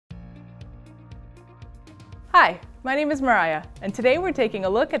Hi, my name is Mariah, and today we're taking a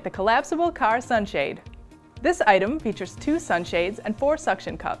look at the collapsible car sunshade. This item features 2 sunshades and 4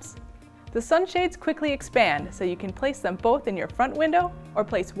 suction cups. The sunshades quickly expand, so you can place them both in your front window or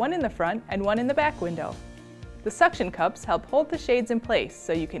place one in the front and one in the back window. The suction cups help hold the shades in place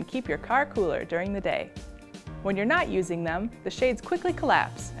so you can keep your car cooler during the day. When you're not using them, the shades quickly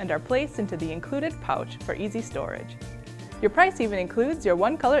collapse and are placed into the included pouch for easy storage. Your price even includes your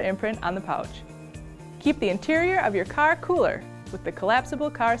one-color imprint on the pouch. Keep the interior of your car cooler with the collapsible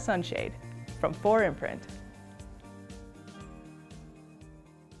car sunshade from 4imprint.